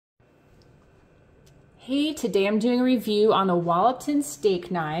Hey, today I'm doing a review on the Wallopton steak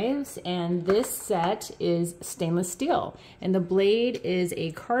knives, and this set is stainless steel and the blade is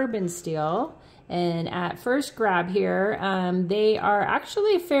a carbon steel. And at first grab here, they are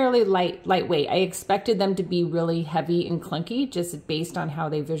actually fairly lightweight. I expected them to be really heavy and clunky just based on how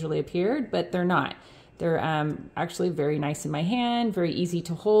they visually appeared, but they're not. They're actually very nice in my hand, very easy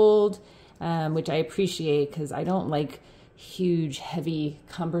to hold, which I appreciate because I don't like huge, heavy,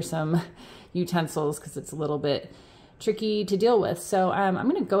 cumbersome utensils because it's a little bit tricky to deal with. So I'm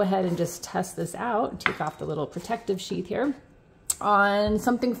going to go ahead and just test this out, take off the little protective sheath here on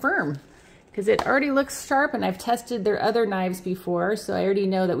something firm because it already looks sharp, and I've tested their other knives before, so I already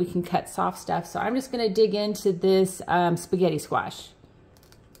know that we can cut soft stuff. So I'm just going to dig into this spaghetti squash.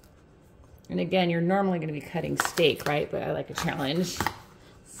 And again, you're normally going to be cutting steak, right? But I like a challenge.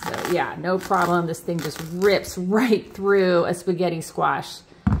 So yeah, no problem. This thing just rips right through a spaghetti squash.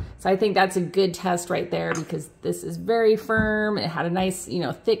 So I think that's a good test right there because this is very firm. It had a nice,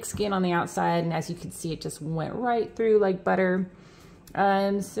 thick skin on the outside, and as you can see, it just went right through like butter.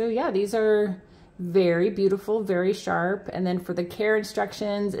 So yeah, these are very beautiful, very sharp. And then for the care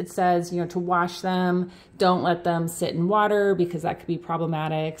instructions, it says, to wash them, don't let them sit in water because that could be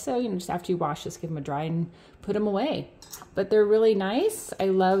problematic. So, just after you wash, just give them a dry and put them away. But they're really nice. I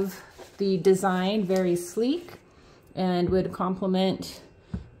love the design, very sleek, and would complement,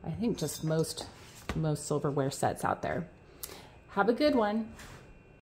 I think, just most silverware sets out there. Have a good one.